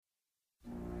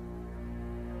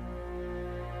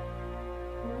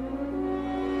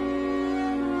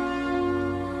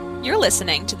You're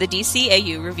listening to the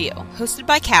DCAU Review, hosted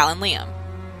by Cal and Liam.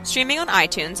 Streaming on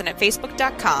iTunes and at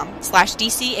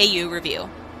facebook.com/DCAU Review.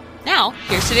 Now,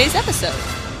 here's today's episode.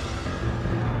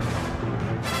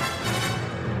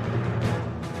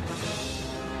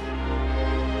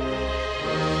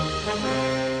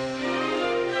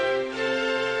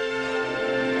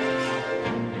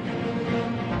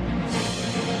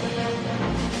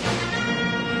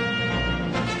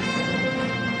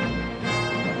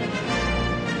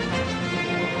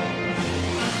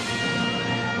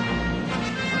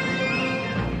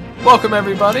 Welcome,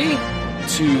 everybody,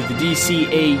 to the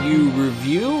DCAU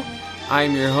Review.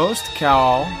 I'm your host,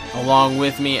 Cal. Along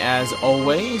with me, as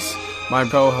always, my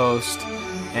co-host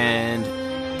and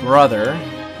brother,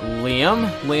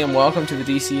 Liam. Liam, welcome to the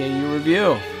DCAU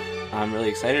Review. I'm really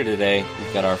excited today.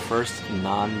 We've got our first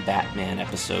non-Batman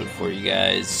episode for you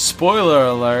guys. Spoiler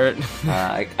alert.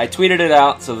 I tweeted it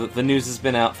out, so the news has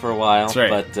been out for a while. That's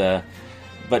right.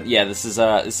 But yeah, this is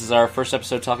our first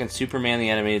episode talking Superman the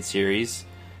Animated Series.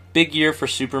 Big year for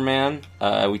Superman.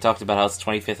 We talked about how it's the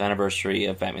 25th anniversary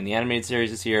of Batman the Animated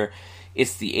Series this year.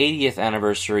 It's the 80th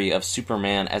anniversary of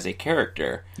Superman as a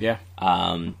character. Yeah.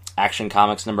 Action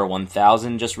Comics number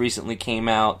 1000 just recently came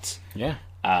out. Yeah.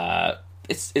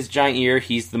 It's a giant year.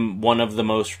 He's one of the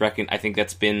most I think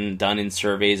that's been done in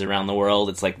surveys around the world.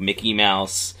 It's like Mickey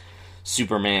Mouse,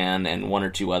 Superman, and one or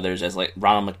two others, as like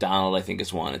Ronald McDonald, I think,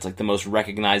 is one. It's like the most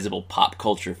recognizable pop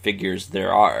culture figures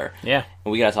there are. Yeah.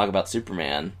 And we gotta talk about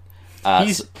Superman.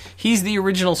 He's the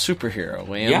original superhero,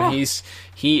 Liam. Yeah.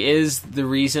 He is the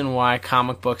reason why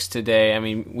comic books today. I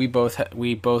mean, we both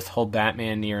hold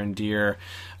Batman near and dear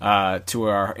in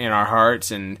our hearts,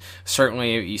 and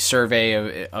certainly a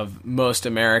survey of most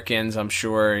Americans, I'm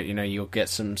sure you'll get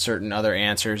some certain other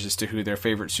answers as to who their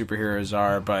favorite superheroes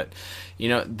are. But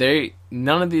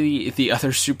none of the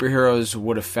other superheroes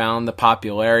would have found the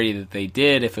popularity that they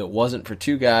did if it wasn't for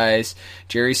two guys,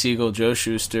 Jerry Siegel, Joe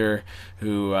Shuster,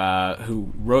 who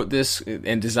wrote this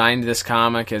and designed this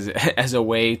comic as a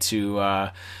way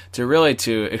to really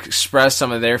express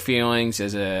some of their feelings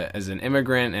as an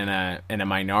immigrant and a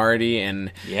minority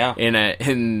in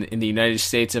the United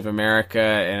States of America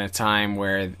in a time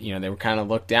where they were kind of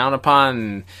looked down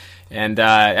upon. And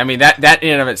I mean that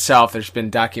in and of itself, there's been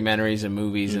documentaries and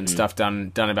movies and stuff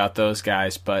done about those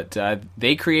guys, but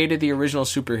they created the original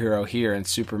superhero here in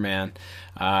Superman.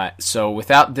 So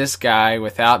without this guy,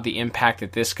 without the impact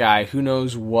that this guy, who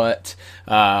knows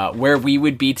where we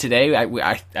would be today.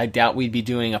 I doubt we'd be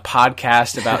doing a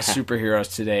podcast about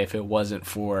superheroes today if it wasn't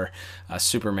for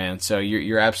Superman. So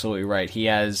you're absolutely right. He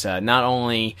has not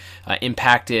only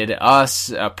impacted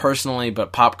us personally,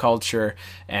 but pop culture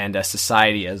and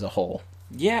society as a whole.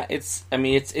 Yeah, it's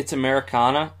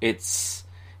Americana. It's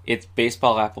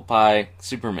baseball, apple pie,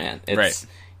 Superman. Right.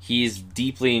 He's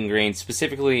deeply ingrained,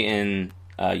 specifically in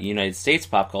United States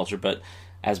pop culture, but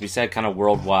as we said, kind of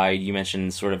worldwide. You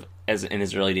mentioned sort of as in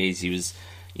his early days, he was,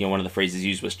 one of the phrases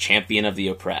used was champion of the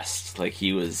oppressed. Like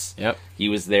he was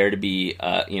there to be,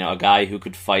 a guy who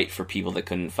could fight for people that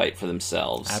couldn't fight for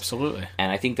themselves. Absolutely.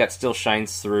 And I think that still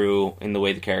shines through in the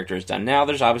way the character is done. Now,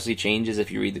 there's obviously changes. If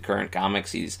you read the current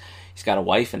comics, he's got a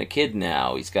wife and a kid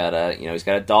now. He's got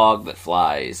a dog that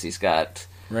flies. He's got,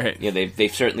 right.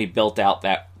 They've certainly built out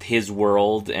his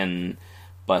world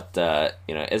But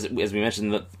as we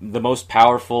mentioned, the most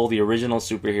powerful, the original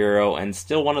superhero, and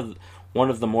still one of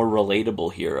the more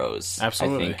relatable heroes.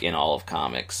 Absolutely. I think, in all of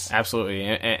comics. Absolutely,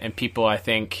 and people, I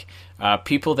think,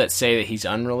 people that say that he's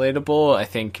unrelatable, I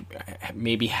think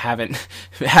maybe haven't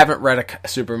read a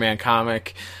Superman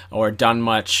comic or done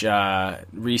much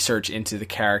research into the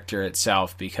character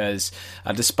itself, because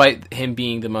despite him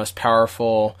being the most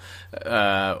powerful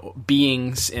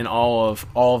beings in all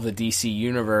of the DC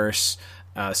universe.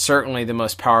 Certainly the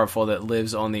most powerful that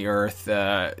lives on the earth.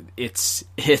 It's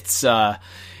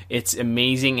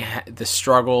amazing the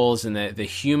struggles and the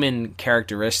human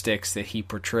characteristics that he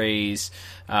portrays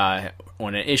on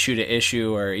an issue to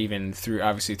issue, or even through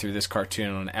this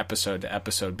cartoon on an episode to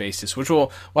episode basis, which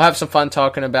we'll have some fun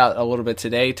talking about a little bit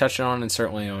today, touching on, and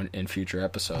certainly in future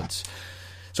episodes.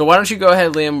 So why don't you go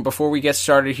ahead, Liam, before we get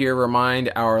started here,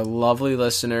 remind our lovely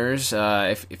listeners,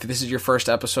 if this is your first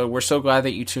episode, we're so glad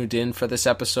that you tuned in for this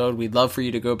episode. We'd love for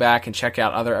you to go back and check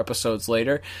out other episodes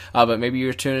later, but maybe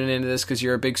you're tuning into this because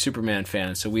you're a big Superman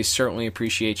fan, so we certainly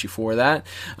appreciate you for that.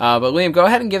 But Liam, go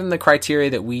ahead and give them the criteria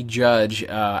that we judge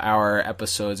our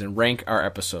episodes and rank our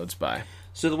episodes by.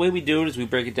 So the way we do it is we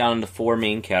break it down into 4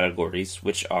 main categories,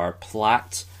 which are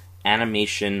plot,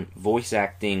 animation, voice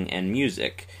acting, and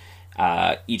music.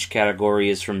 Each category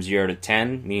is from 0 to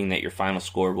 10, meaning that your final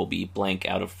score will be blank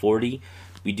out of 40.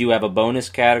 We do have a bonus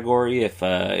category if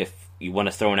you want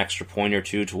to throw an extra point or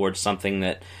two towards something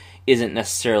that isn't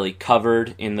necessarily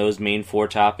covered in those main 4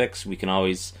 topics.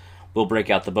 We'll break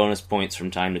out the bonus points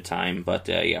from time to time. But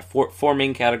four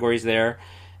main categories there,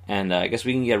 and I guess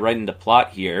we can get right into plot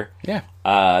here. Yeah.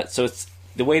 So it's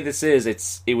the way this is.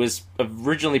 It was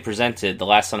originally presented. The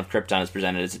Last Son of Krypton is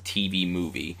presented as a TV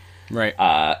movie. Right.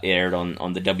 It aired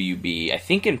on the WB, I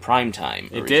think in prime time.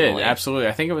 It did, absolutely.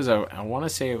 I think it was I want to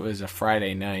say it was a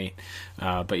Friday night,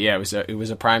 but yeah, it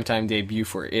was a primetime debut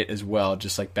for it as well,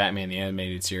 just like Batman the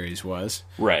Animated Series was.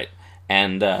 Right,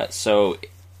 and so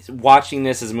watching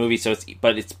this as a movie,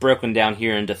 but it's broken down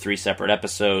here into 3 separate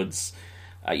episodes,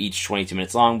 each 22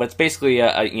 minutes long. But it's basically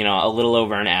a little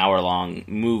over an hour long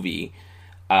movie.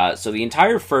 So the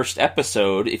entire first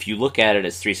episode, if you look at it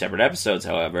as 3 separate episodes,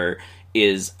 however,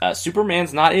 is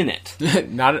Superman's not in it.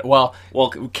 Well,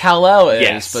 Kal-El is,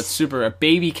 yes. But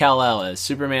baby Kal-El is.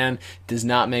 Superman does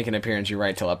not make an appearance, you're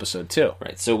right, till episode 2.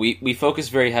 Right. So we focus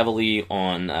very heavily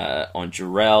on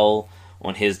Jor-El,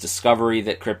 on his discovery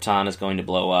that Krypton is going to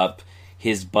blow up,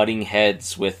 his butting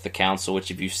heads with the Council,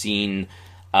 which if you've seen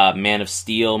Man of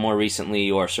Steel more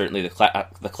recently, or certainly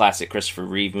the classic Christopher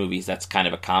Reeve movies, that's kind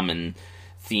of a common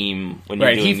theme when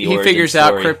you're doing the origin he figures story.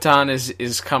 out Krypton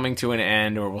is coming to an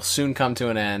end, or will soon come to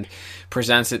an end,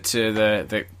 presents it to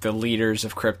the leaders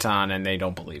of Krypton, and they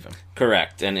don't believe him.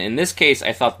 Correct. And in this case,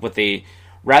 I thought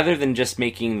rather than just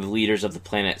making the leaders of the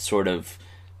planet sort of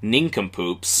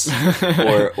nincompoops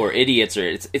or idiots, or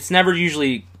it's never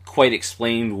usually quite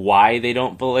explained why they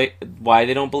don't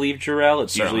believe Jor-El.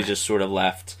 It's usually just sort of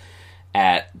left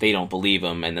at they don't believe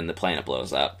him, and then the planet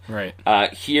blows up. Right.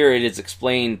 Here it is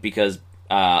explained because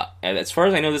as far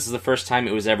as I know, this is the first time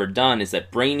it was ever done, is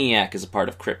that Brainiac is a part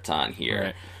of Krypton here.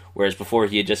 Right. Whereas before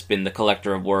he had just been the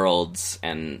collector of worlds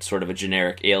and sort of a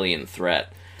generic alien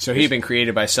threat. So he'd been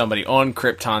created by somebody on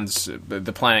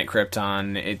the planet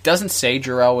Krypton. It doesn't say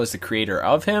Jor-El was the creator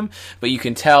of him, but you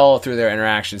can tell through their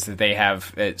interactions that they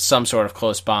have some sort of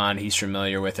close bond. He's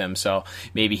familiar with him, so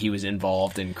maybe he was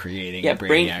involved in creating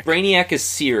Brainiac. Brainiac is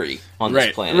Siri on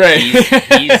this planet.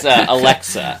 Right. He's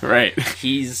Alexa. Right.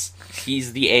 He's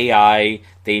the AI.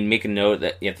 They make a note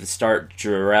that at the start,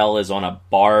 Jor-El is on a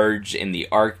barge in the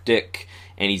Arctic,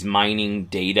 and he's mining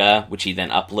data, which he then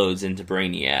uploads into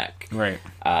Brainiac. Right.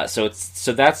 So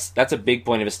that's a big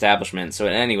point of establishment. So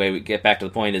anyway, we get back to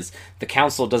the point: is the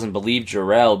Council doesn't believe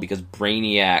Jor-El because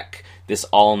Brainiac, this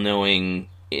all-knowing,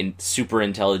 super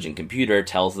intelligent computer,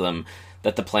 tells them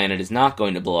that the planet is not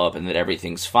going to blow up and that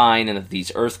everything's fine, and that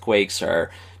these earthquakes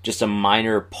are just a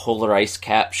minor polar ice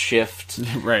cap shift,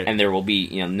 right? And there will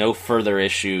be no further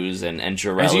issues, and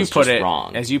Jor-El is just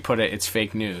wrong. As you put it, it's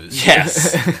fake news.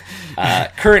 Yes.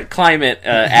 Current climate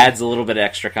adds a little bit of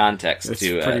extra context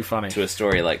pretty funny to a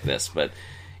story like this, but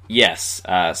yes.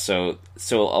 So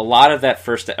a lot of that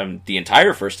the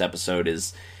entire first episode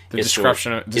is the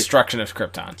destruction of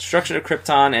Krypton. Destruction of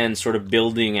Krypton, and sort of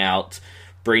building out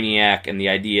Brainiac, and the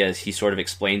idea is he sort of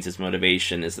explains his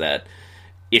motivation is that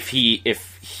if he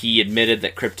admitted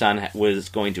that Krypton was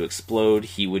going to explode,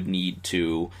 he would need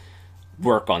to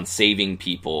work on saving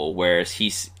people, whereas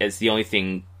as the only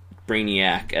thing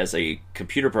Brainiac as a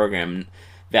computer program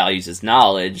values is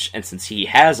knowledge, and since he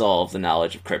has all of the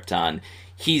knowledge of Krypton,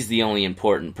 he's the only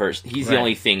important person. He's the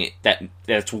only thing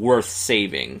that's worth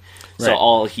saving. So right.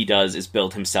 All he does is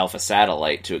build himself a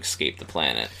satellite to escape the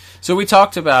planet. So we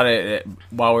talked about it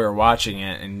while we were watching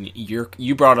it, and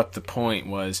you brought up the point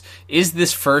is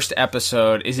this first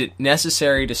episode, is it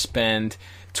necessary to spend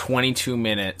 22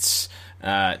 minutes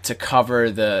to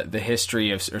cover the history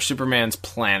of Superman's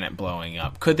planet blowing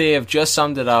up? Could they have just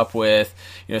summed it up with,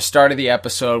 start of the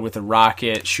episode with a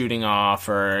rocket shooting off,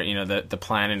 or the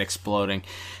planet exploding?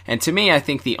 And to me, I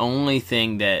think the only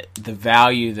thing that the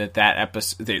value that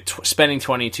episode, spending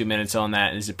 22 minutes on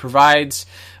that, is it provides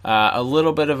a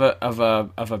little bit of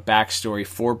a backstory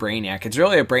for Brainiac. It's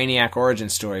really a Brainiac origin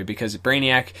story, because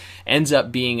Brainiac ends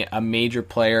up being a major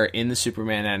player in the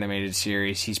Superman animated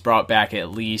series. He's brought back at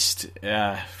least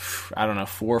 4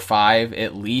 or 5,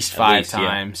 at least 5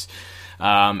 times. Yeah.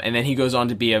 And then he goes on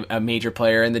to be a major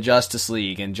player in the Justice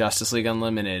League and Justice League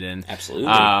Unlimited, and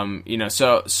absolutely,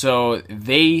 so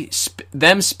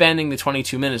them spending the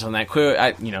 22 minutes on that.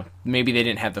 Clearly, maybe they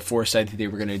didn't have the foresight that they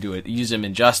were going to use him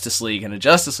in Justice League and a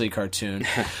Justice League cartoon,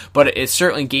 but it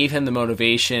certainly gave him the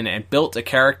motivation and built a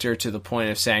character to the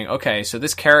point of saying, okay, so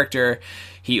this character,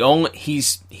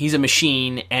 he's a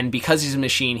machine, and because he's a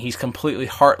machine, he's completely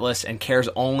heartless and cares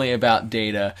only about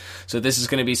data. So this is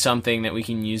going to be something that we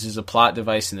can use as a plot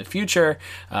device in the future,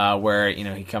 where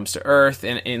he comes to Earth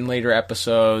in later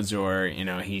episodes, or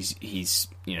he's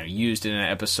used in an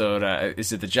episode.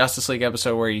 Is it the Justice League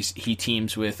episode where he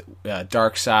teams with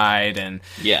Darkseid and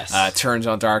yes, turns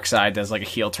on Darkseid, does like a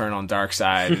heel turn on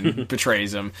Darkseid and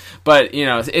betrays him. But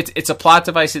it's a plot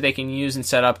device that they can use and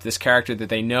set up this character that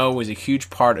they know was a huge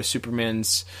part of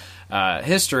Superman's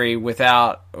history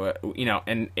without,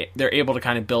 and they're able to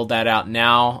kind of build that out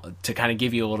now to kind of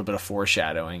give you a little bit of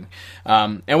foreshadowing.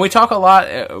 And we talked a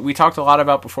lot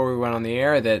about before we went on the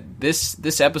air that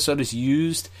this episode is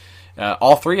used.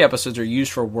 All 3 episodes are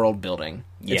used for world building.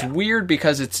 Yeah. It's weird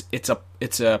because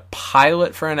it's a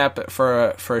pilot for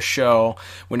a show.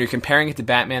 When you're comparing it to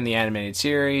Batman the Animated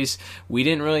Series, we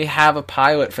didn't really have a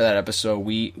pilot for that episode.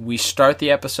 We start the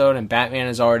episode and Batman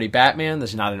is already Batman.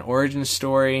 There's not an origin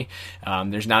story.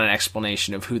 There's not an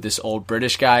explanation of who this old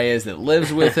British guy is that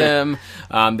lives with him.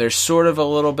 There's sort of a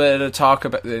little bit of talk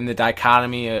about in the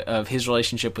dichotomy of his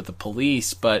relationship with the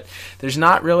police, but there's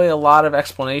not really a lot of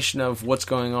explanation of what's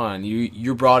going on.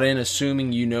 You're brought in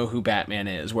assuming you know who Batman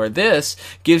is, where this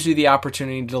gives you the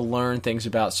opportunity to learn things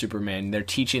about Superman. They're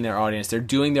teaching their audience. They're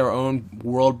doing their own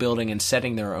world building and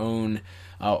setting their own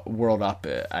world up,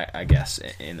 I guess,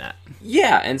 in that.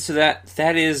 Yeah, and so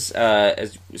that is,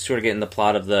 as we sort of get in the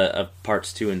plot of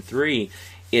parts 2 and 3,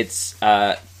 it's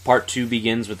part 2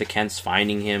 begins with the Kents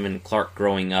finding him and Clark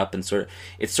growing up, and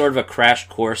it's sort of a crash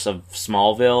course of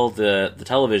Smallville, the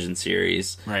television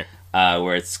series, right?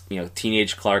 Where it's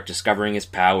teenage Clark discovering his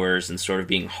powers and sort of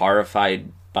being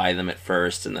horrified by them at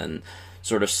first, and then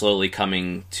sort of slowly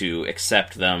coming to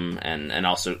accept them, and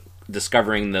also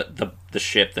discovering the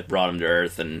ship that brought him to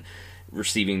Earth, and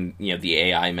receiving the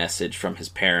AI message from his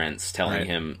parents telling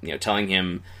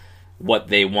him what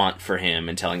they want for him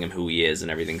and telling him who he is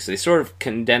and everything. So they sort of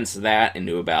condense that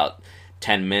into about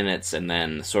 10 minutes, and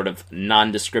then sort of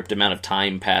nondescript amount of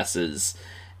time passes,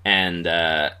 and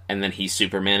then he's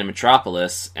Superman in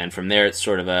Metropolis, and from there it's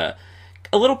sort of a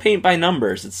little paint by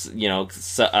numbers. It's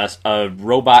a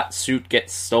robot suit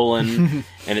gets stolen,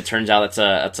 and it turns out it's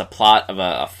a plot of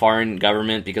a foreign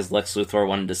government because Lex Luthor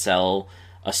wanted to sell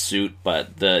a suit,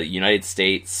 but the United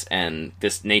States and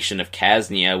this nation of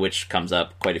Kaznia, which comes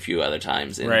up quite a few other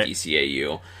times in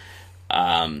DCAU,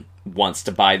 wants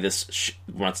to buy this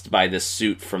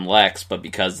suit from Lex, but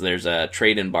because there's a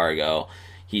trade embargo,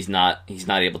 he's not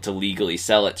able to legally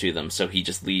sell it to them, so he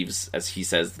just leaves, as he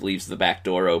says, the back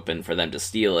door open for them to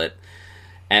steal it.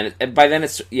 And by then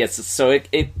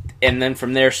and then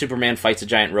from there Superman fights a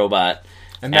giant robot,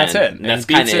 and that's it. And that's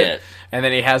kind of it. And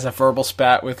then he has a verbal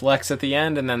spat with Lex at the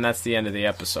end, and then that's the end of the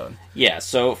episode. Yeah.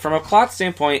 So from a plot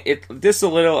standpoint, this is a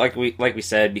little like we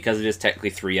said, because it is technically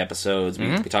 3 episodes.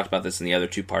 Mm-hmm. We talked about this in the other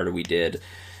 2-parter we did.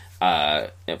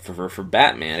 For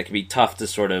Batman, it can be tough to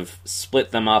sort of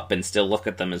split them up and still look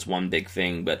at them as one big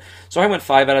thing. But so I went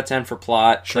 5 out of 10 for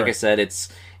plot. Sure. Like I said, it's,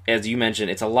 as you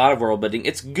mentioned, it's a lot of world building.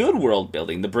 It's good world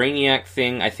building. The Brainiac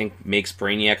thing, I think, makes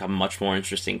Brainiac a much more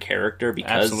interesting character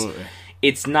because Absolutely.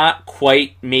 It's not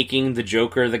quite making the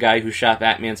Joker the guy who shot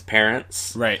Batman's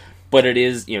parents, right? But it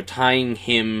is, tying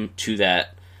him to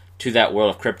that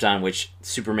world of Krypton, which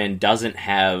Superman doesn't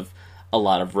have a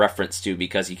lot of reference to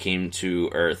because he came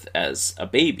to Earth as a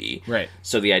baby. Right.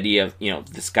 So the idea of,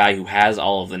 this guy who has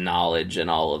all of the knowledge and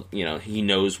all of, he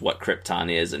knows what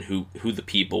Krypton is and who the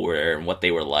people were and what they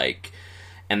were like.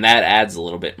 And that adds a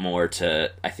little bit more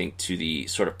to, I think, to the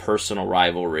sort of personal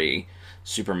rivalry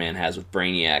Superman has with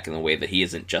Brainiac in the way that he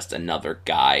isn't just another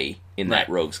guy in that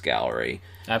rogues gallery.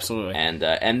 Absolutely.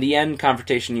 And the end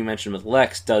confrontation you mentioned with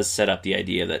Lex does set up the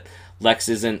idea that Lex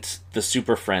isn't the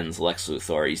Super Friends Lex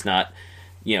Luthor. He's not,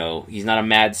 he's not a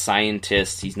mad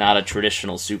scientist. He's not a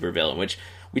traditional supervillain, which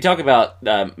we talk about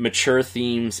mature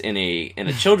themes in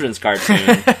a children's cartoon.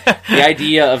 The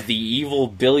idea of the evil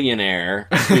billionaire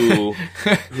who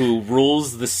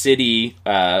rules the city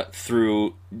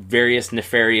through various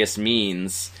nefarious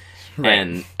means,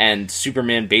 and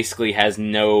Superman basically has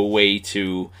no way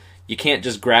to. You can't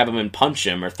just grab him and punch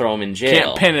him or throw him in jail.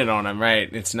 Can't pin it on him, right?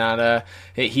 It's not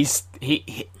it's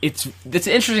an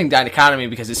interesting dichotomy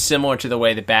because it's similar to the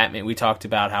way that Batman. We talked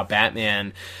about how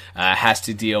Batman has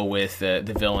to deal with the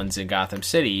villains in Gotham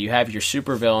City. You have your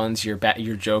super villains, your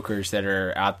Jokers that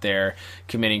are out there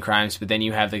committing crimes, but then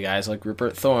you have the guys like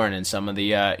Rupert Thorne and some of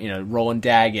the Roland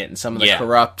Daggett and some of the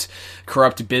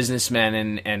corrupt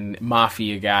businessmen and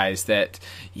mafia guys that.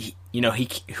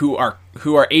 Who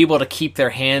are able to keep their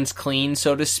hands clean,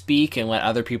 so to speak, and let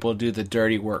other people do the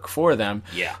dirty work for them.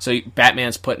 Yeah. So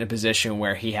Batman's put in a position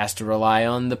where he has to rely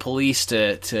on the police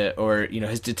or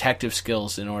his detective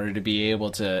skills in order to be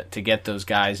able to get those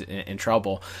guys in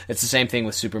trouble. It's the same thing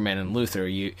with Superman and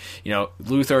Luthor.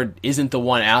 Luthor isn't the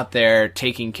one out there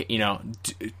taking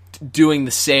doing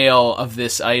the sale of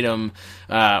this item,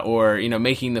 or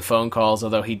making the phone calls.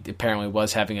 Although he apparently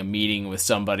was having a meeting with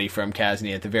somebody from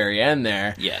Kasny at the very end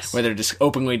there, yes, where they're just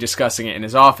openly discussing it in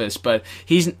his office. But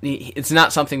it's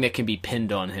not something that can be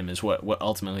pinned on him, is what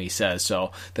ultimately he says.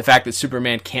 So the fact that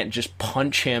Superman can't just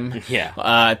punch him,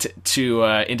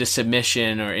 into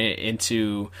submission or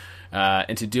into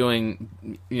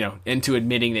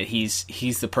admitting that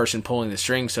he's the person pulling the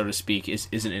strings, so to speak, is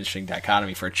an interesting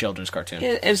dichotomy for a children's cartoon.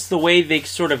 It's the way they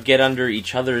sort of get under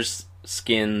each other's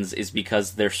skins is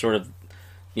because they're sort of,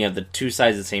 the two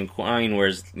sides of the same coin,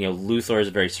 whereas, Luthor is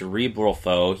a very cerebral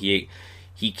foe. He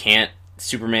can't,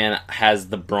 Superman has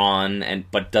the brawn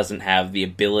but doesn't have the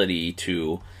ability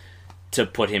to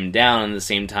put him down. And at the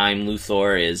same time,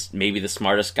 Luthor is maybe the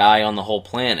smartest guy on the whole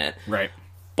planet. Right.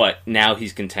 But now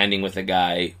he's contending with a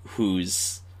guy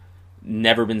who's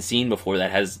never been seen before,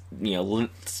 that has,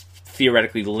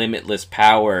 theoretically limitless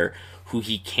power, who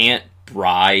he can't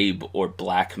bribe or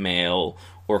blackmail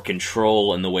or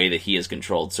control in the way that he is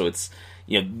controlled. So it's,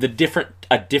 a different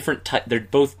type. They're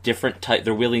both different type.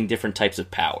 They're wielding different types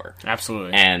of power.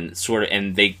 Absolutely. And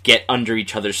they get under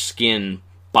each other's skin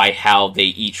by how they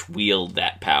each wield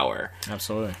that power.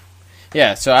 Absolutely.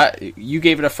 Yeah, so you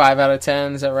gave it a 5 out of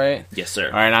 10, is that right? Yes, sir.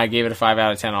 All right, and I gave it a 5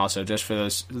 out of 10 also, just for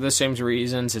the same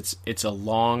reasons. It's a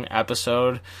long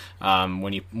episode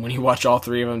when you watch all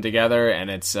three of them together, and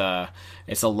it's a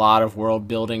lot of world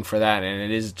building for that, and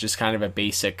it is just kind of a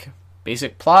basic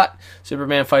plot.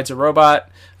 Superman fights a robot.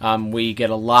 We get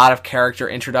a lot of character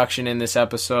introduction in this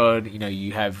episode.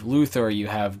 You have Luthor, you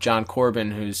have John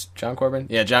Corbin,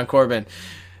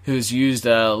 who's used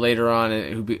later on,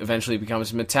 who eventually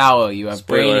becomes Metallo. You have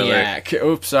Spoiler Brainiac. Alert.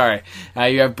 Oops, sorry.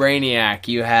 You have Brainiac.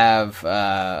 You have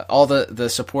all the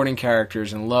supporting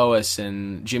characters, and Lois,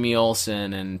 and Jimmy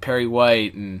Olsen, and Perry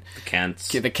White, and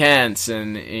the Kents,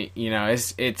 and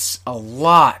it's a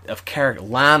lot of character.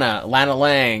 Lana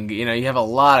Lang. You have a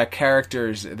lot of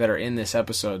characters that are in this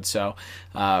episode. So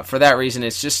for that reason,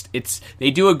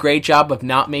 they do a great job of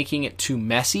not making it too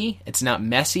messy. It's not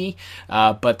messy,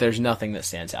 but there's nothing that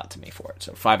stands out to me for it.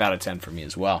 So 5 out of 10 for me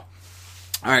as well.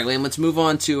 All right, Liam, let's move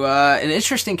on to an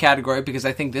interesting category, because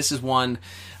I think this is one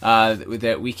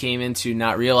that we came into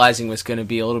not realizing was going to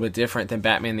be a little bit different than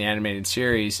Batman the Animated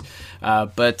Series.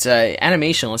 But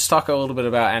animation, let's talk a little bit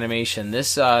about animation.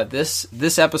 This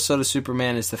episode of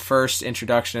Superman is the first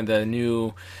introduction of the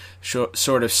new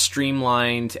sort of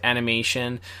streamlined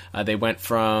animation. They went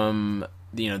from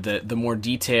the more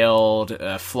detailed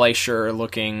Fleischer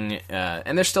looking,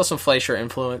 and there's still some Fleischer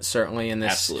influence certainly in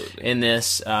this.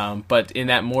 Absolutely. But in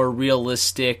that more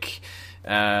realistic,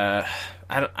 I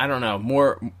don't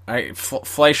know,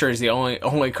 Fleischer is the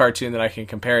only cartoon that I can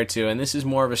compare it to, and this is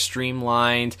more of a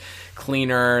streamlined,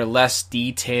 cleaner, less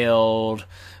detailed.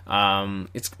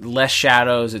 It's less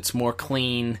shadows. It's more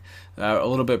clean. A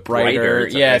little bit brighter.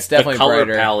 It's definitely brighter.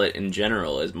 The color palette in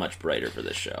general is much brighter for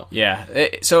this show. Yeah,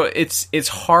 so it's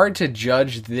hard to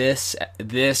judge this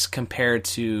compared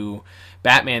to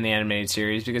Batman the Animated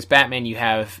Series, because Batman, you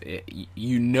have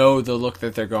the look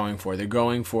that they're going for. They're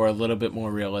going for a little bit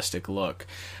more realistic look.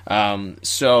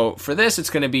 So for this, it's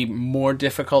going to be more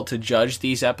difficult to judge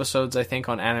these episodes, I think,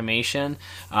 on animation.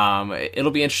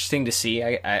 It'll be interesting to see,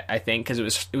 I think, because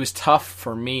it was tough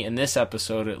for me in this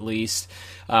episode, at least.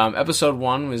 Episode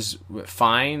 1 was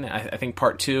fine. I think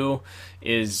part 2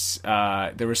 is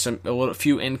there was a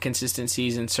few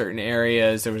inconsistencies in certain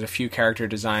areas. There was a few character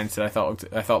designs that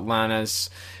I thought Lana's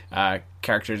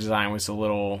character design was a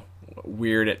little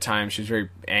weird at times. She was very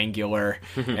angular,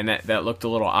 and that looked a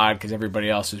little odd because everybody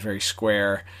else was very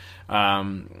square.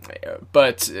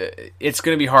 But it's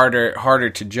going to be harder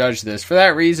to judge this. For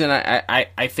that reason,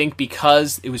 I think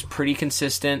because it was pretty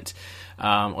consistent.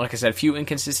 Like I said, a few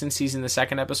inconsistencies in the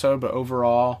second episode, but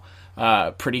overall,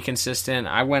 pretty consistent.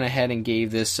 I went ahead and gave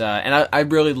this, and I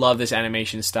really love this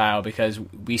animation style, because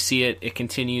we see it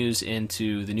continues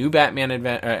into the new Batman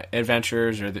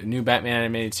adventures, or the new Batman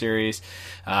animated series,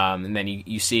 and then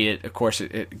you see it, of course,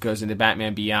 it goes into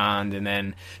Batman Beyond, and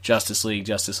then Justice League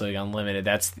Unlimited.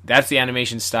 That's the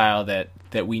animation style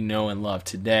that we know and love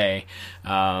today.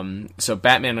 So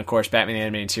Batman, of course, Batman the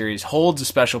Animated Series holds a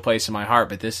special place in my heart,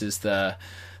 but this is the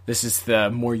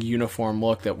more uniform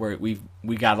look that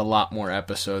we got a lot more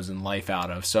episodes and life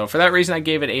out of. So for that reason, I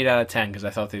gave it 8 out of 10, because I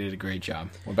thought they did a great job.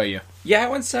 What about you? Yeah, I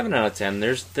went 7 out of 10.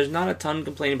 There's not a ton to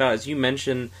complain about. As you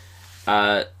mentioned,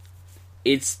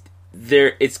 it's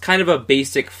kind of a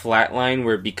basic flat line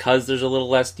where, because there's a little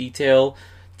less detail,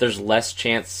 there's less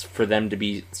chance for them to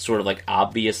be sort of like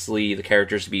obviously the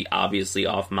characters to be obviously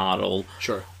off model.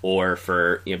 Sure. Or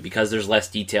for, because there's less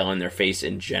detail in their face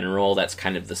in general, that's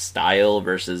kind of the style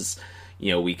versus,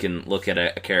 we can look at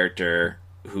a character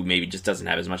who maybe just doesn't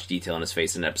have as much detail in his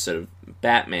face in an episode of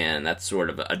Batman. That's sort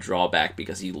of a drawback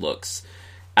because he looks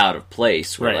out of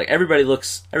place. Where like everybody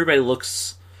looks,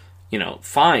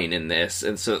 fine in this,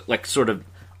 and so like sort of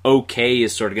okay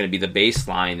is sort of going to be the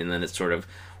baseline, and then it's sort of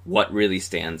what really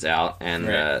stands out.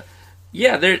 And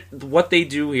what they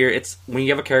do here, it's when you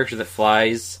have a character that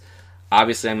flies.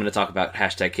 Obviously, I'm going to talk about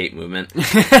 #Cape Movement.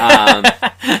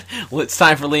 Well, it's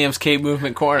time for Liam's Cape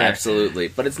Movement Corner. Absolutely.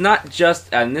 But it's not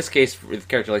just, in this case, with a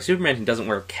character like Superman, he doesn't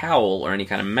wear a cowl or any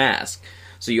kind of mask.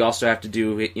 So you also have to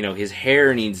do, his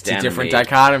hair needs to animate. It's a different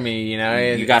dichotomy,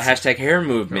 You got #hair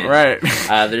movement. Right.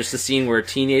 There's the scene where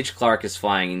teenage Clark is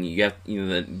flying, and you get,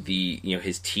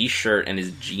 his t-shirt and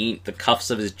his the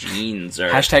cuffs of his jeans are...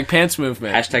 #pants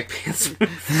movement. #pants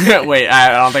movement. Wait,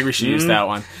 I don't think we should use that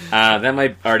one. That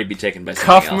might already be taken by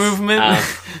something Cuff movement?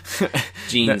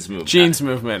 Jeans movement. Jeans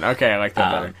movement. Okay, I like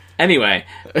that better. Anyway,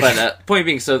 but point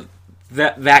being, so...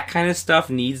 That kind of stuff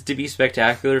needs to be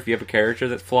spectacular if you have a character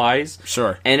that flies.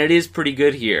 Sure. And it is pretty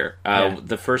good here.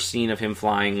 The first scene of him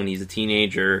flying when he's a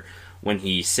teenager, when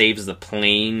he saves the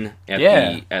plane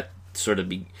that sort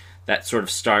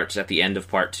of starts at the end of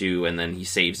part 2, and then he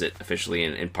saves it officially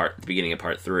in the beginning of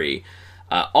part 3.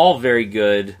 All very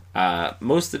good.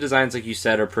 Most of the designs, like you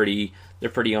said, are they're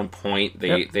pretty on point.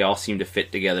 They all seem to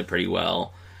fit together pretty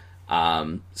well.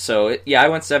 I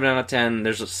went 7 out of 10.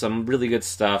 There's some really good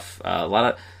stuff.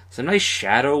 Some nice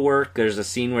shadow work. There's a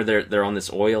scene where they're on this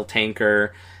oil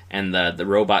tanker, and the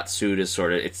robot suit is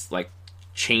it's like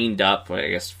chained up, I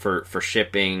guess, for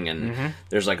shipping. And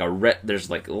there's like there's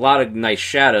like a lot of nice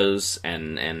shadows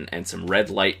and some red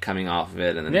light coming off of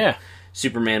it. And then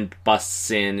Superman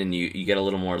busts in, and you get a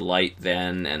little more light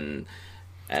then.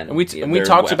 And we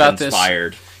talked about this.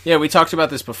 Yeah, we talked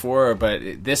about this before, but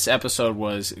this episode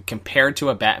was compared to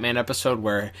a Batman episode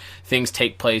where things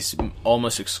take place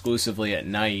almost exclusively at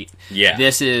night. Yeah,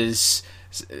 this is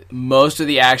most of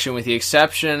the action, with the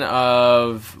exception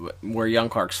of where young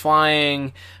Clark's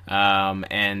flying,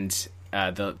 and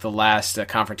the last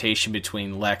confrontation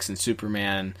between Lex and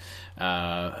Superman.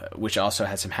 Which also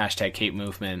has some #Cape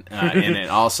movement in it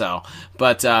also.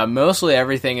 But mostly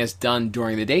everything is done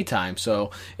during the daytime, so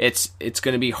it's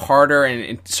going to be harder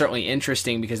and certainly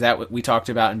interesting, because that we talked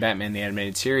about in Batman the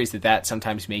Animated Series, that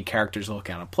sometimes made characters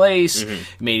look out of place,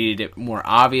 made it more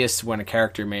obvious when a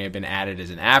character may have been added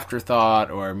as an afterthought,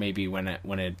 or maybe when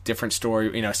a different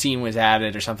story, scene was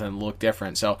added or something that looked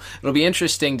different. So it'll be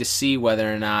interesting to see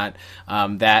whether or not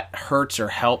that hurts or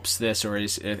helps this, or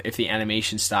if the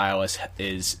animation style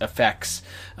affects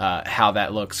how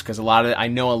that looks, because I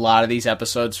know a lot of these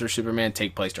episodes for Superman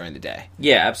take place during the day.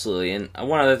 Yeah, absolutely. And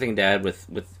one other thing to add with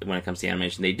when it comes to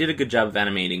animation, they did a good job of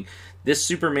animating. This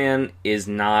Superman is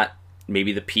not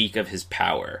maybe the peak of his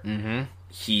power.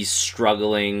 He's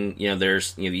struggling.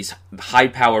 There's these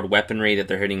high-powered weaponry that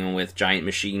they're hitting him with, giant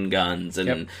machine guns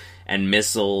and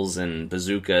missiles and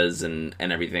bazookas and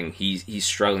everything. He's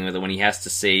struggling with it when he has to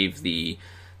save the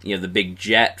big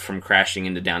jet from crashing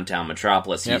into downtown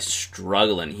Metropolis. He's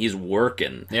struggling. He's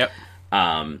working.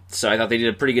 So I thought they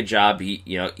did a pretty good job.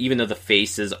 Even though the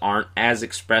faces aren't as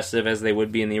expressive as they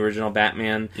would be in the original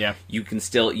Batman, you can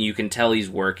tell he's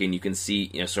working. You can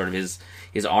see, sort of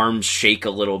his arms shake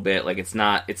a little bit. Like it's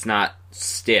not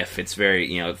stiff. It's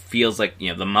very, it feels like,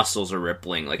 the muscles are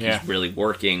rippling. Like he's really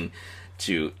working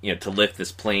to lift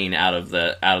this plane out of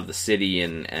the city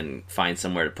and find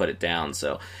somewhere to put it down.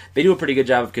 So they do a pretty good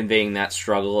job of conveying that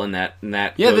struggle, and that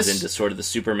goes into sort of the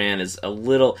Superman is a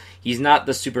little. He's not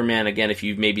the Superman again. If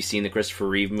you've maybe seen the Christopher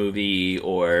Reeve movie,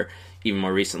 or even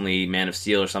more recently Man of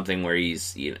Steel or something, where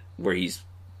he's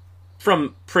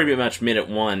from pretty much minute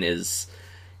one is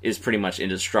pretty much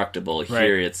indestructible.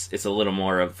 Here it's a little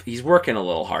more of he's working a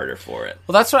little harder for it.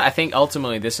 Well, that's what I think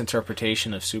ultimately this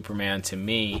interpretation of Superman to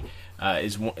me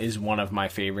is one of my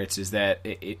favorites, is that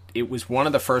it was one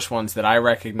of the first ones that I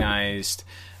recognized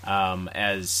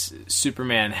as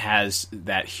Superman has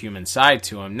that human side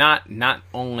to him. Not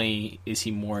only is he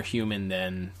more human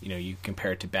than, you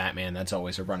compare it to Batman, that's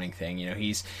always a running thing.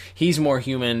 He's more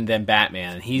human than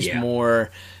Batman. He's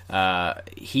more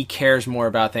he cares more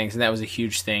about things, and that was a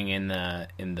huge thing in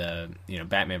the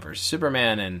Batman versus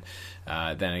Superman, and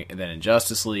then in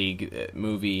Justice League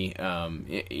movie,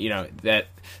 that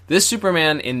this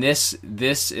Superman in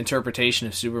this interpretation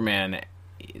of Superman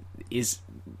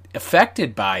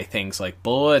affected by things like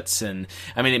bullets, and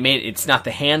I mean it's not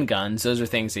the handguns; those are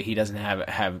things that he doesn't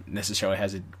have necessarily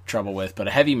has a trouble with. But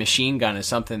a heavy machine gun is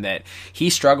something that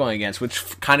he's struggling against, which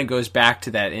kind of goes back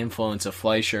to that influence of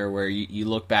Fleischer, where you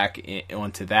look back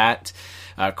onto that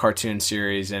cartoon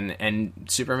series, and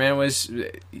Superman was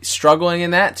struggling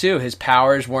in that too. His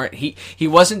powers weren't he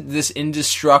wasn't this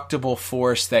indestructible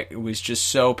force that was just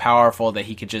so powerful that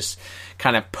he could just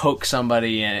kind of poke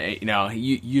somebody and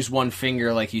use one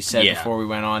finger, like you said before we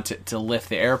went on, to lift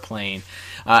the airplane,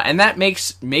 and that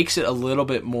makes it a little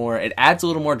bit more. It adds a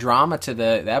little more drama to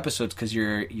the episodes, because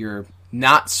you're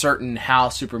not certain how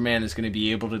Superman is going to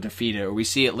be able to defeat it. Or we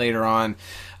see it later on,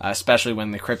 especially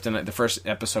when the first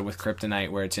episode with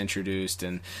Kryptonite, where it's introduced,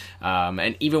 and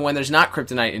even when there's not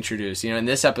Kryptonite introduced. In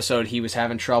this episode, he was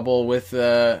having trouble with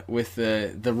the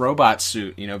robot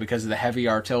suit, because of the heavy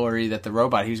artillery that the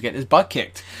robot. He was getting his butt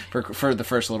kicked for the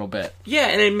first little bit. Yeah,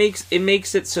 and it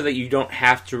makes it so that you don't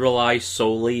have to rely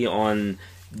solely on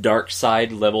dark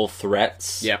side level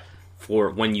threats. Yep.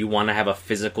 For when you want to have a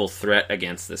physical threat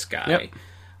against this guy.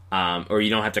 Yep. Or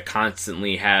you don't have to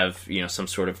constantly have, some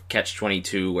sort of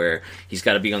catch-22 where he's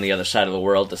got to be on the other side of the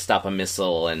world to stop a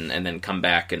missile and then come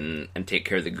back and take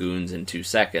care of the goons in 2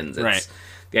 seconds. It's right.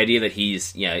 The idea that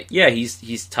he's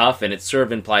tough, and it's sort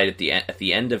of implied at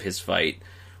the end of his fight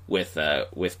with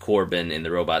Corbin in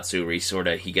the robot suit,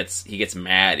 where he gets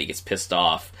mad, he gets pissed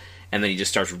off, and then he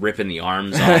just starts ripping the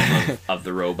arms off of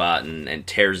the robot and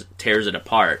tears it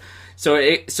apart. So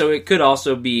it could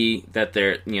also be that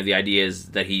the idea is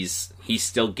that he's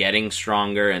still getting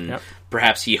stronger, and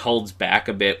perhaps he holds back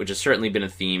a bit, which has certainly been a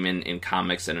theme in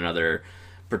comics and in other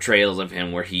portrayals of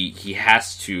him, where he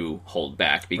has to hold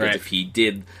back, because if he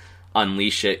did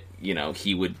unleash it,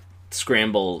 he would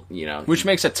scramble, Which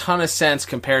makes a ton of sense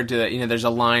compared to there's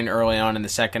a line early on in the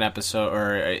second episode,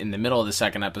 or in the middle of the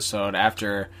second episode,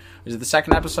 after, is it the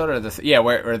second episode or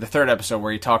the third episode,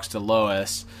 where he talks to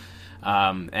Lois.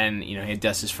 And he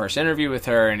does his first interview with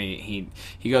her, and he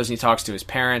goes and he talks to his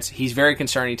parents. He's very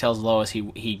concerned. He tells Lois,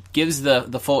 he gives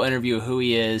the full interview of who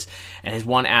he is, and his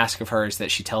one ask of her is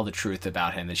that she tell the truth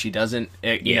about him, that she doesn't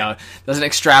doesn't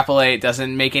extrapolate,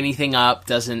 doesn't make anything up,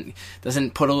 doesn't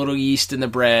put a little yeast in the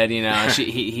bread.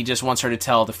 He just wants her to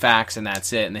tell the facts, and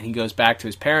that's it. And then he goes back to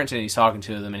his parents, and he's talking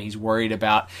to them, and he's worried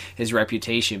about his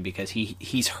reputation, because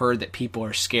he's heard that people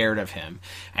are scared of him,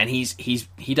 and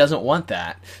he doesn't want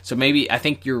that. So maybe I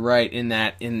think you're right in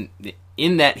that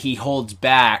he holds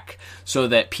back so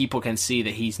that people can see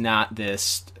that he's not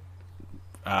this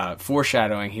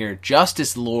foreshadowing here,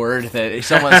 Justice Lord, that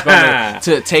someone's going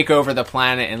to take over the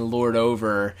planet and lord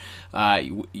over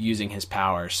using his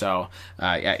power. So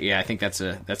I think that's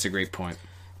a great point.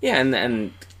 Yeah,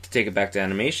 and to take it back to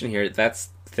animation here,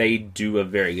 they do a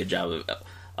very good job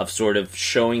of sort of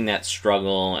showing that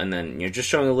struggle, and then just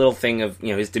showing a little thing of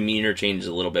his demeanor changes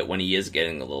a little bit when he is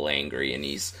getting a little angry, and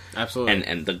he's absolutely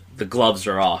and the gloves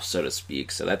are off, so to speak.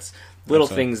 So that's little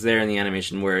things there in the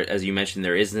animation where, as you mentioned,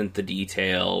 there isn't the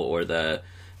detail or the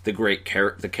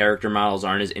character models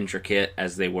aren't as intricate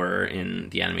as they were in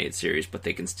the animated series, but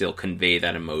they can still convey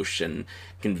that emotion,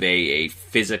 convey a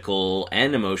physical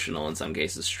and emotional, in some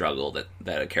cases, struggle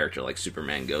that a character like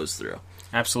Superman goes through.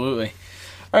 Absolutely.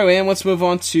 All right, man, let's move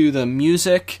on to the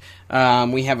music.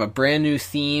 We have a brand new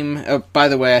theme. By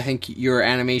the way, I think your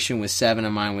animation was 7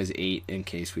 and mine was 8, in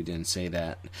case we didn't say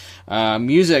that.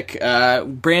 Music,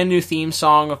 brand new theme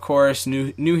song, of course.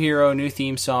 New hero, new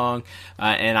theme song.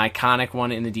 An iconic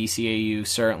one in the DCAU,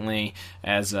 certainly,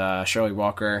 as Shirley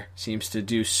Walker seems to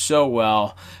do so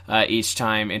well each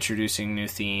time introducing new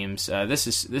themes. This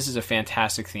is a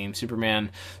fantastic theme. Superman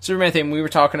theme, we were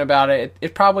talking about it.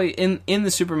 It probably, in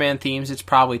the Superman themes, it's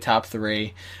probably top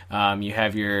 3. You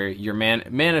have your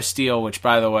Man of Steel, which,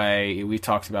 by the way, we've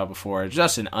talked about before,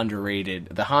 just an underrated.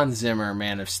 The Hans Zimmer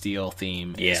Man of Steel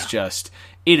theme is just,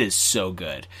 it is so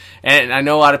good. And I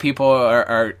know a lot of people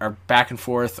are back and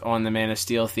forth on the Man of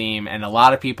Steel theme, and a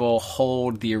lot of people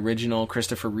hold the original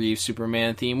Christopher Reeve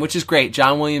Superman theme, which is great.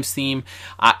 John Williams' theme,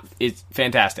 it's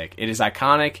fantastic. It is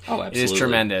iconic. Oh, absolutely. It is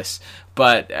tremendous.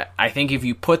 But I think if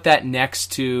you put that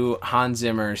next to Hans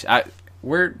Zimmer's,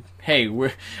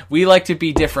 we like to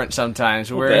be different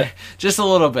sometimes. We're just a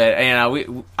little bit.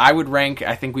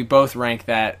 I think we both rank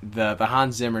that the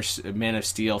Hans Zimmer Man of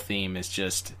Steel theme is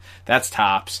just, that's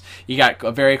tops. You got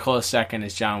a very close second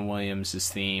is John Williams'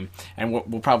 theme, and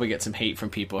we'll probably get some hate from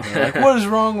people who are like, "What is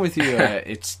wrong with you?"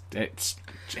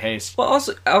 Well,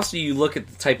 also you look at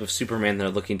the type of Superman they're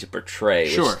looking to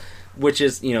portray. Which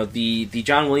is, the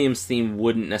John Williams theme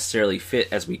wouldn't necessarily fit,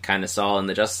 as we kind of saw in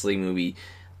the Justice League movie.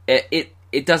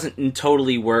 it doesn't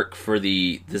totally work for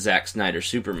the Zack Snyder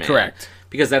Superman. Correct.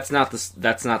 Because that's not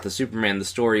the Superman. The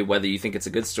story, whether you think it's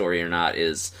a good story or not,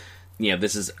 is,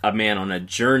 this is a man on a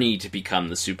journey to become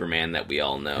the Superman that we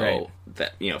all know, right.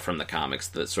 that, from the comics,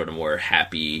 the sort of more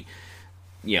happy,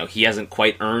 he hasn't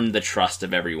quite earned the trust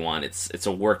of everyone. It's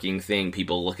a working thing.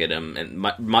 People look at him, and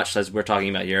much as we're talking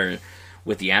about here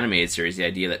with the animated series, the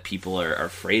idea that people are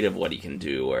afraid of what he can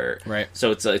do, or right.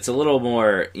 So it's a little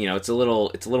more, it's a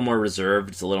little more reserved.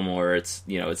 It's a little more, it's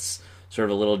sort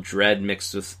of a little dread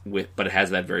mixed with, but it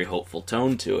has that very hopeful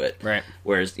tone to it. Right.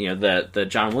 Whereas the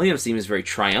John Williams theme is very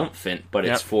triumphant, but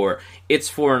it's for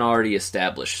an already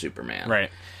established Superman.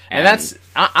 Right. And that's,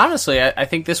 honestly, I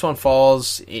think this one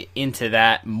falls into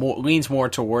that, leans more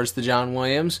towards the John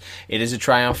Williams. It is a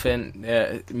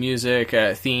triumphant music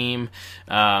theme.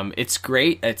 It's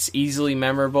great. It's easily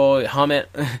memorable. Hum it,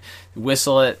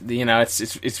 whistle it.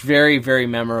 It's very, very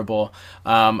memorable.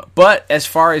 But as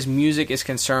far as music is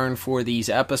concerned for these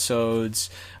episodes,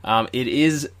 it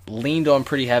is leaned on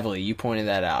pretty heavily. You pointed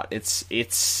that out.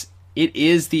 It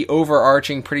is the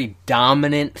overarching, pretty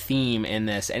dominant theme in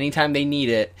this. Anytime they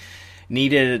needed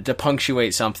to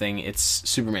punctuate something, it's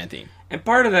Superman theme. And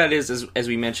part of that is, as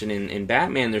we mentioned in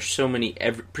Batman, there's so many,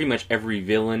 pretty much every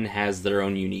villain has their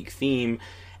own unique theme.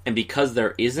 And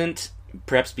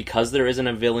perhaps because there isn't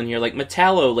a villain here, like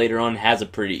Metallo later on has a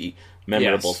pretty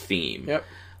memorable theme. Yep.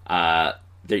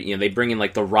 They bring in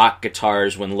like the rock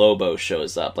guitars when Lobo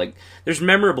shows up. Like, there's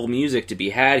memorable music to be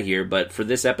had here, but for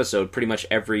this episode, pretty much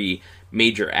every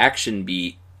major action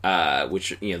beat,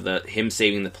 which him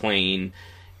saving the plane,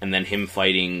 and then him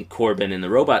fighting Corbin in the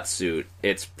robot suit,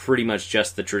 it's pretty much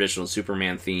just the traditional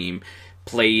Superman theme,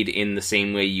 played in the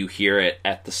same way you hear it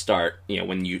at the start,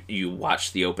 when you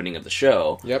watch the opening of the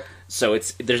show. Yep. So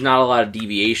there's not a lot of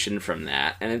deviation from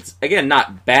that, and it's, again,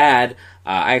 not bad.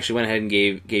 I actually went ahead and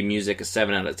gave music a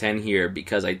 7 out of 10 here,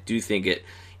 because I do think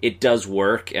it does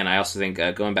work, and I also think,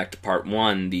 going back to part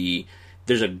 1,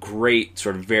 there's a great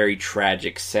sort of very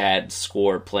tragic, sad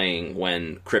score playing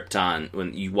when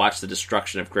you watch the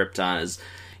destruction of Krypton as,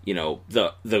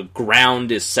 the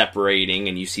ground is separating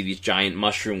and you see these giant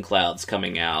mushroom clouds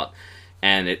coming out,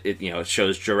 and it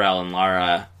shows Jor-El and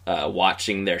Lara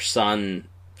watching their son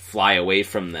fly away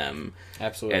from them.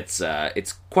 Absolutely.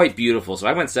 It's quite beautiful. So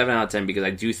I went 7 out of 10 because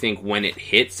I do think when it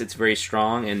hits, it's very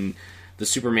strong, and the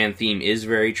Superman theme is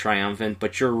very triumphant,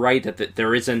 but you're right that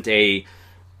there isn't a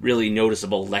really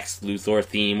noticeable Lex Luthor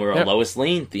theme or a Lois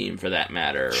Lane theme, for that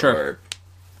matter. Sure.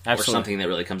 Or something that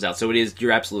really comes out. So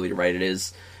you're absolutely right. It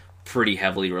is pretty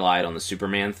heavily relied on the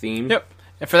Superman theme. Yep.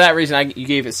 And for that reason, you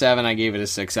gave it 7. I gave it a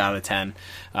 6 out of 10.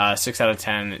 6 out of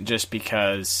 10, just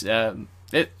because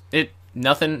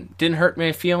nothing didn't hurt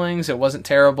my feelings. It wasn't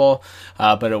terrible,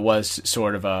 but it was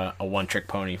sort of a one-trick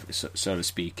pony, so to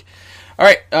speak. All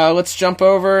right, let's jump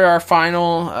over. Our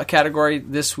final category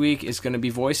this week is going to be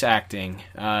voice acting.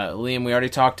 Liam, we already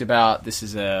talked about this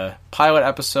is a pilot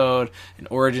episode, an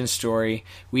origin story.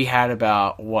 We had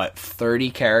about, 30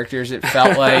 characters, it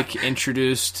felt like,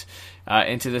 introduced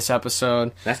into this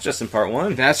episode. That's just in part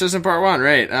 1. That's just in part 1,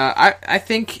 right. I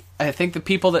think the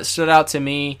people that stood out to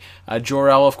me,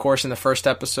 Jor-El, of course, in the first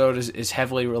episode is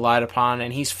heavily relied upon,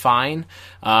 and he's fine.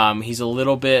 He's a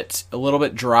little bit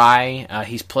dry.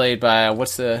 He's played by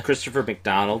Christopher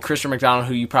McDonald. Christopher McDonald,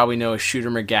 who you probably know as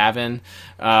Shooter McGavin.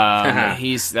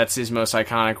 That's his most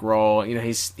iconic role.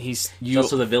 He's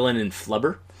also the villain in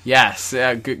Flubber. Yes,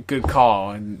 good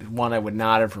call, and one I would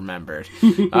not have remembered.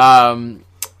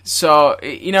 So,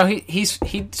 he's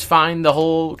fine. The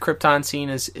whole Krypton scene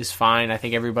is fine. I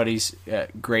think everybody's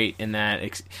great in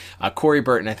that. Corey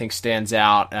Burton, I think, stands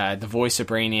out. The voice of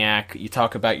Brainiac. You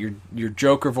talk about your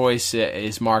Joker voice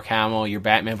is Mark Hamill. Your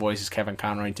Batman voice is Kevin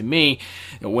Conroy. To me,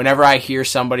 whenever I hear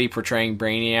somebody portraying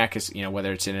Brainiac,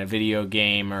 whether it's in a video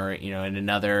game or in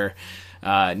another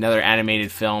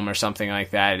animated film or something like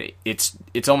that,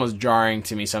 it's almost jarring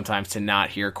to me sometimes to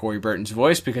not hear Corey Burton's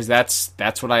voice, because that's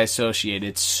what I associate.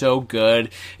 It's so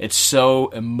good. It's so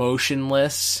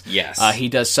emotionless. Yes. He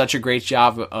does such a great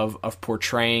job of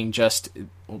portraying just.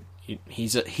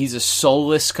 He's a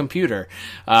soulless computer.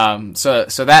 So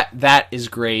that is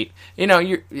great.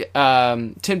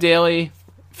 Tim Daly,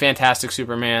 fantastic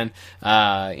Superman.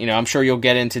 I'm sure you'll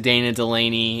get into Dana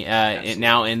Delaney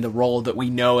now in the role that we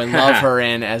know and love her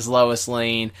in as Lois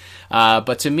Lane.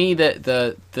 But to me,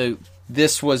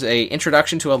 this was a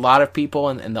introduction to a lot of people,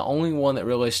 and the only one that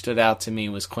really stood out to me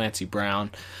was Clancy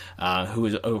Brown,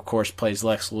 who of course plays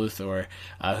Lex Luthor,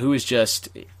 who is just,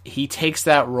 he takes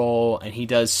that role and he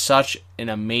does such an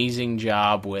amazing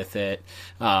job with it.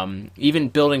 Even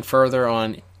building further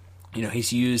on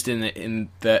he's used in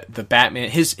the Batman,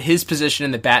 his position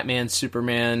in the Batman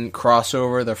Superman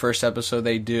crossover, the first episode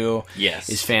they do,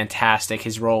 is fantastic.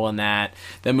 His role in that.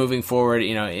 Then moving forward,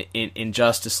 in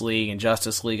Justice League and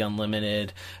Justice League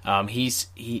Unlimited,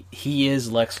 he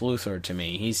is Lex Luthor to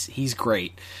me. He's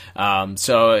great.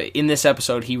 So in this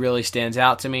episode, he really stands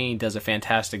out to me. He does a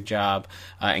fantastic job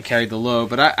and carried the load.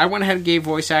 But I went ahead and gave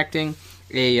voice acting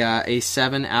a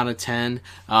 7 out of 10.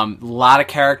 A lot of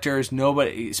characters,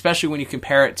 nobody, especially when you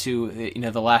compare it to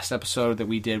the last episode that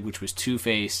we did, which was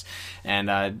Two-Face,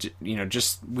 and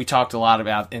just we talked a lot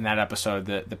about in that episode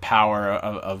the power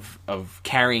of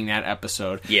carrying that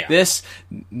episode. Yeah. This,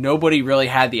 nobody really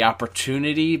had the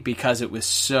opportunity because it was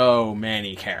so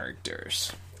many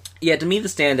characters. Yeah, to me the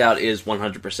standout is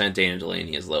 100% Dana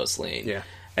Delaney as Lois Lane. Yeah.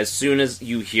 As soon as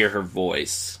you hear her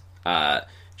voice,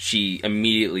 she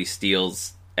immediately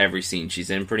steals every scene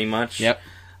she's in, pretty much. Yep.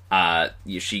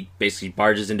 She basically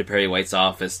barges into Perry White's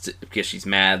office because she's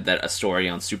mad that a story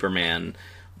on Superman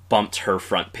bumped her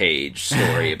front page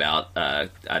story about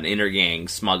an intergang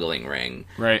smuggling ring.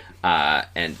 Right.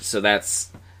 And so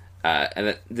that's...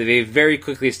 and they very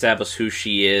quickly establish who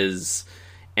she is.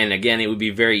 And again, it would be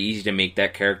very easy to make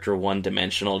that character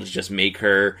one-dimensional, to just make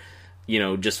her,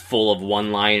 just full of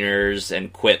one-liners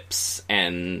and quips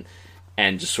and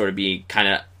just sort of be kind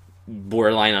of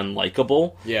borderline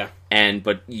unlikable. Yeah.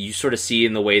 But you sort of see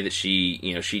in the way that she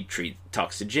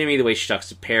talks to Jimmy, the way she talks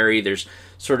to Perry, there's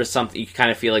sort of something, you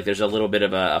kind of feel like there's a little bit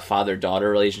of a father-daughter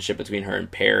relationship between her and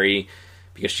Perry,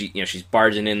 because she's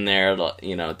barging in there,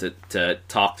 to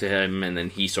talk to him, and then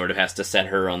he sort of has to set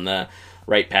her on the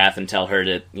right path and tell her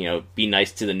to, be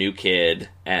nice to the new kid,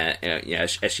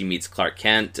 as she meets Clark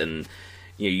Kent, and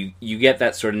you get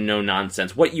that sort of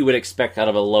no-nonsense, what you would expect out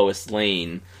of a Lois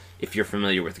Lane if you're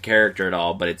familiar with the character at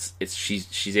all, but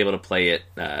she's able to play it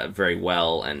very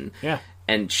well,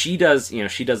 and she does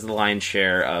the lion's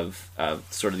share of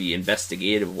sort of the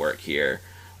investigative work here.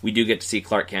 We do get to see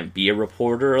Clark Kent be a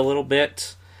reporter a little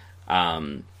bit,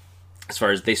 as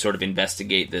far as they sort of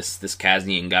investigate this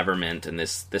Kasnian government and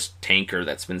this tanker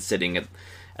that's been sitting at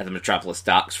the Metropolis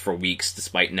docks for weeks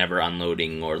despite never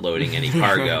unloading or loading any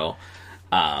cargo.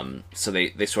 So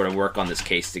they sort of work on this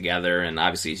case together, and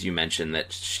obviously, as you mentioned,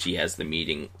 that she has the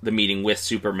meeting with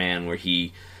Superman where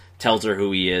he tells her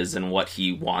who he is and what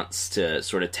he wants to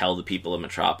sort of tell the people of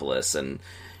Metropolis. And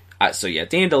so yeah,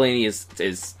 Dana Delaney is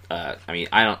I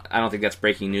don't think that's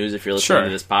breaking news if you're listening to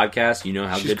this podcast. You know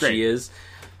how good she is.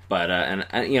 But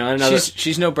another,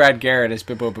 she's no Brad Garrett as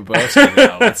Bibbo Bibowski,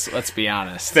 though. Let's be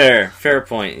honest. Fair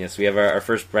point. Yes, we have our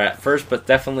first but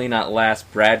definitely not last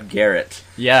Brad Garrett.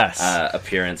 Yes,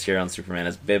 appearance here on Superman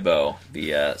as Bibbo,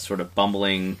 the sort of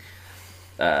bumbling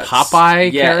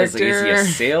Popeye character. Is he a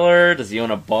sailor? Does he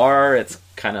own a bar? It's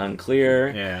kind of unclear.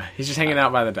 Yeah, he's just hanging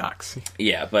out by the docks.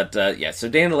 Yeah, but so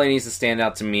Dan Delaney's a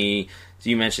standout to me. As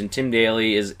you mentioned, Tim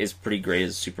Daly is pretty great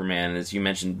as Superman. As you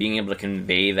mentioned, being able to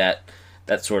convey that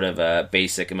sort of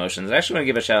basic emotions. I actually want to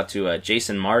give a shout out to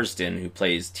Jason Marsden, who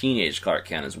plays teenage Clark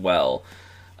Kent as well,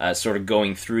 sort of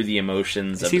going through the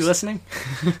emotions. Is he listening?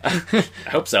 I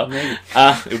hope so.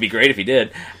 It would be great if he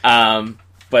did.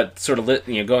 But sort of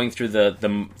going through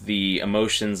the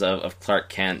emotions of Clark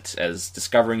Kent as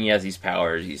discovering he has these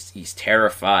powers. He's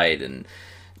terrified, and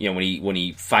when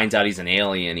he finds out he's an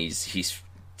alien, he's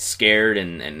scared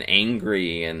and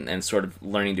angry and sort of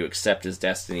learning to accept his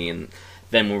destiny. And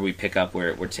then where we pick up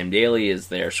where Tim Daly is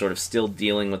there, sort of still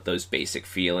dealing with those basic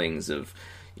feelings of,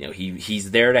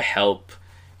 he's there to help.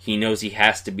 He knows he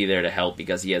has to be there to help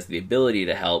because he has the ability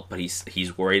to help, but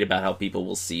he's worried about how people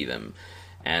will see them.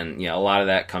 And a lot of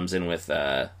that comes in with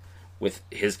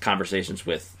his conversations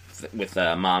with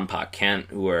Ma and Pa Kent,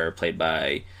 who are played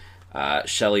by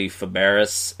Shelley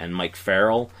Fabares and Mike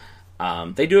Farrell.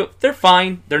 They're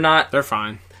fine. They're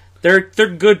fine. They're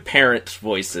good parent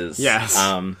voices. Yes.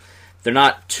 They're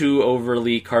not too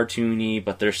overly cartoony,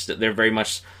 but they're very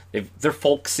much they're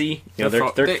folksy.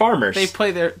 They're farmers. They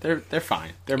play they're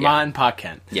fine. They're Ma and Pa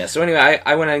Kent. Yeah. So anyway,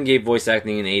 I went ahead and gave voice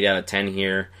acting an 8 out of 10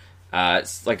 here.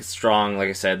 It's strong. Like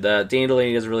I said, Dana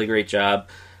Delaney does a really great job.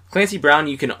 Clancy Brown,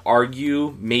 you can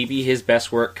argue maybe his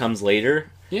best work comes later.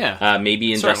 Yeah.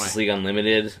 Maybe in certainly. Justice League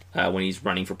Unlimited when he's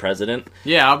running for president.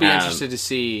 Yeah, I'll be interested to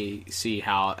see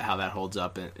how that holds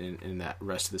up in that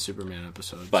rest of the Superman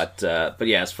episodes. But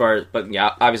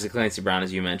yeah, obviously Clancy Brown,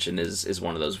 as you mentioned, is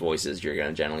one of those voices you're going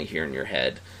to generally hear in your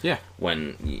head. Yeah.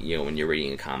 When you're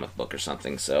reading a comic book or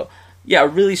something. So yeah, a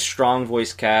really strong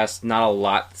voice cast. Not a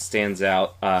lot stands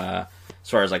out as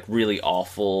far as really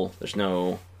awful. There's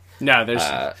no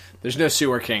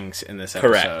Sewer Kings in this episode.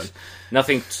 Correct.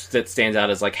 Nothing that stands out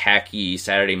as hacky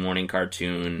Saturday morning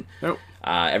cartoon. Nope.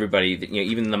 Everybody,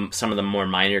 even some of the more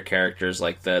minor characters,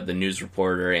 like the news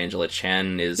reporter Angela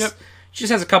Chen, she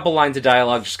just has a couple lines of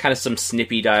dialogue, just kind of some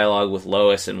snippy dialogue with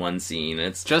Lois in one scene.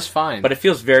 It's just fine, but it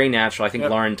feels very natural. I think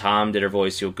Lauren Tom did her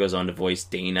voice, who goes on to voice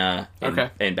Dana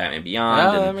in Batman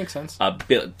Beyond. That makes sense.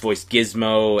 Voiced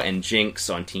Gizmo and Jinx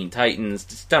on Teen Titans.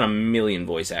 Just done a million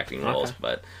voice acting roles,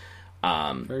 but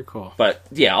very cool. But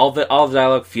yeah, all the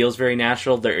dialogue feels very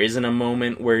natural. There isn't a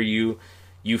moment where you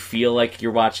feel like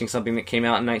you're watching something that came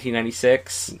out in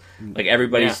 1996. Like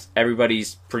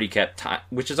everybody's pretty kept time,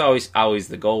 which is always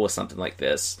the goal with something like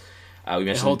this. We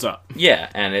mentioned, it holds up. Yeah,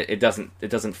 and it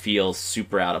doesn't feel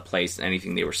super out of place in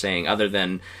anything they were saying, other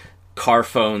than car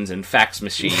phones and fax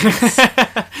machines.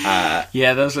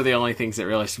 Yeah, those are the only things that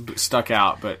really stuck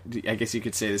out. But I guess you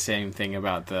could say the same thing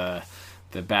about the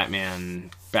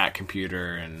Batman Bat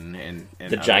computer and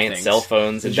the giant things. cell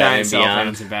phones and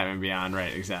Batman Beyond,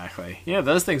 right? Exactly. Yeah,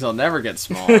 those things will never get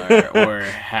smaller or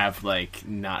have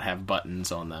not have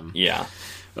buttons on them. Yeah.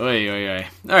 Oy, oy, oy.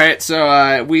 All right, so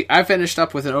I finished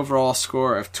up with an overall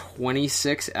score of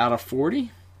 26 out of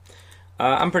 40.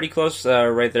 I'm pretty close,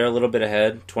 right there, a little bit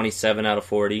ahead, 27 out of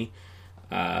 40.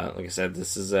 Like I said,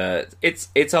 this is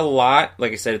it's a lot.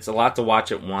 Like I said, it's a lot to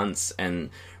watch at once and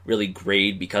really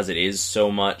grade, because it is so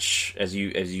much, as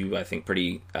you I think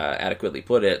pretty adequately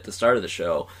put it at the start of the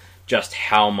show, just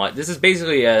how much. This is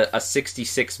basically a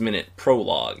 66-minute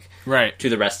prologue, right, to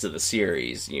the rest of the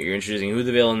series. You're introducing who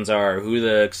the villains are, who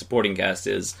the supporting cast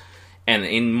is, and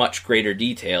in much greater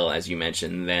detail, as you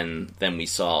mentioned, than we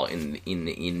saw in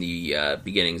the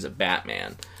beginnings of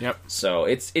Batman. Yep. So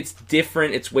it's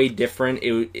different. It's way different.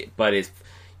 But if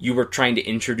you were trying to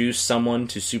introduce someone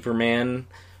to Superman,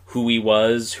 who he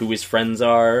was, who his friends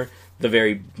are,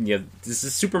 this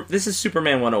is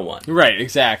Superman 101. Right,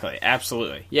 exactly.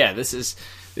 Absolutely. Yeah, this is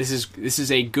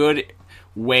a good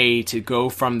way to go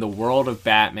from the world of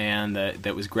Batman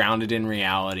that was grounded in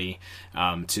reality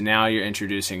to now you're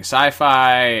introducing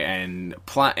sci-fi and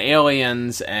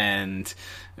aliens and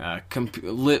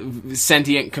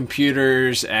sentient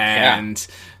computers and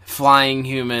flying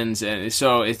humans, and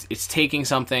so it's taking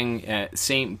something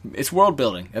it's world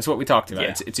building. That's what we talked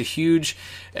about. It's a huge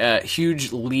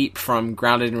leap from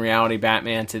grounded in reality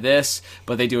Batman to this,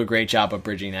 but they do a great job of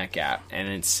bridging that gap.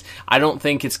 And I don't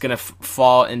think it's gonna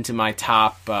fall into my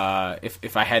top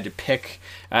if I had to pick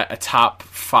a top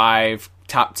 5,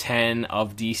 top 10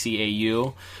 of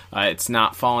DCAU. It's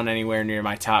not fallen anywhere near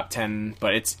my top 10,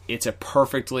 but it's a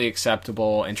perfectly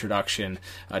acceptable introduction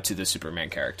to the Superman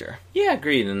character. Yeah,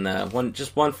 agreed. And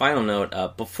one final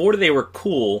note: before they were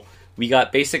cool, we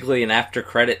got basically an after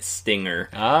credits stinger.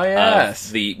 Oh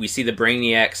yes, we see the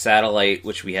Brainiac satellite,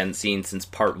 which we hadn't seen since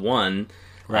Part 1.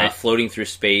 Right. Floating through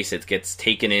space. It gets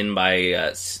taken in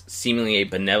by seemingly a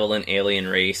benevolent alien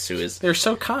race who is... They're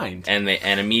so kind. And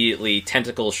immediately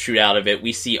tentacles shoot out of it.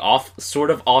 We see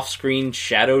off-screen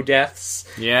shadow deaths.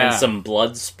 Yeah. And some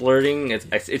blood splurting.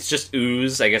 It's just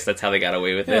ooze. I guess that's how they got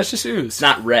away with it. Yeah, it's just ooze. It's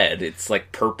not red. It's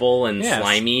like purple and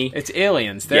slimy. It's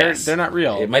aliens. They're not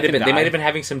real. They might have been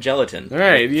having some gelatin.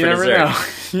 Right, you never know.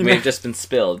 It may have just been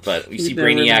spilled, but we see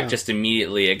Brainiac just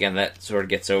immediately, again, that sort of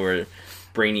gets over...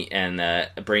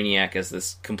 Brainiac as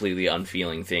this completely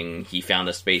unfeeling thing. He found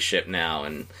a spaceship now,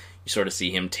 and you sort of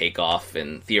see him take off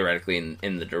and theoretically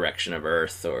in the direction of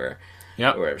Earth or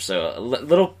wherever. So a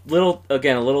little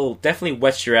definitely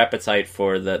whets your appetite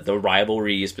for the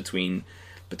rivalries between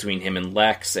him and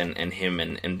Lex and him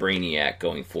and Brainiac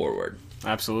going forward.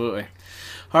 Absolutely.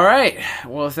 All right.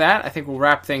 Well, with that, I think we'll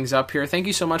wrap things up here. Thank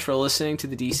you so much for listening to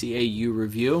the DCAU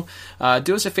review.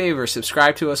 Do us a favor.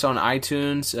 Subscribe to us on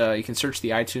iTunes. You can search the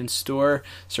iTunes store.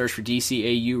 Search for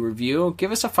DCAU review.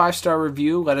 Give us a 5-star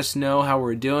review. Let us know how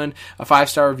we're doing. A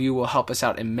 5-star review will help us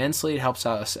out immensely. It helps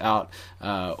us out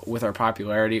with our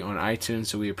popularity on iTunes,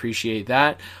 so we appreciate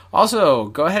that. Also,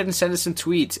 go ahead and send us some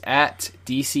tweets at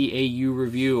DCAU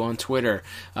Review on Twitter.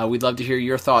 We'd love to hear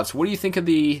your thoughts. What do you think of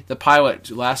the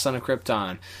pilot, Last Son of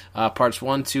Krypton, parts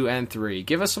 1, 2, and 3?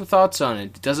 Give us some thoughts on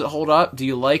it. Does it hold up? Do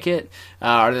you like it?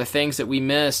 Are there things that we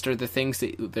missed, or the things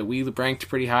that we ranked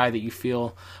pretty high that you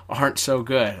feel aren't so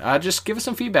good? Just give us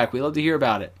some feedback. We'd love to hear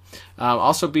about it.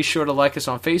 Also, be sure to like us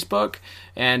on Facebook,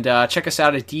 and check us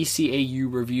out at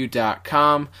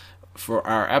DCAUreview.com for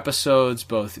our episodes,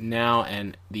 both now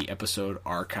and the episode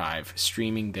archive,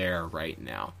 streaming there right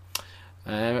now.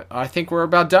 I think we're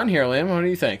about done here, Liam. What do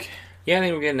you think? Yeah, I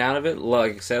think we're getting out of it.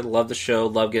 Like I said, love the show.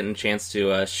 Love getting a chance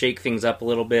to shake things up a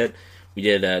little bit. We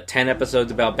did 10 episodes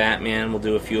about Batman. We'll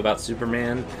do a few about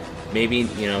Superman. Maybe,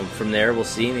 from there we'll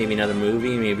see. Maybe another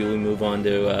movie. Maybe we move on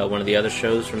to one of the other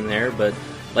shows from there. But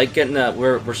like getting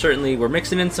we're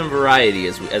mixing in some variety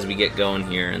as we get going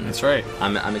here, and That's right.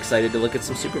 I'm excited to look at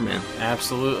some Superman.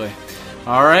 Absolutely.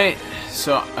 All right.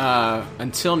 So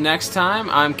until next time,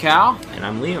 I'm Cal. And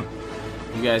I'm Liam.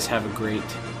 You guys have a great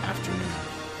afternoon.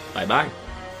 Bye bye.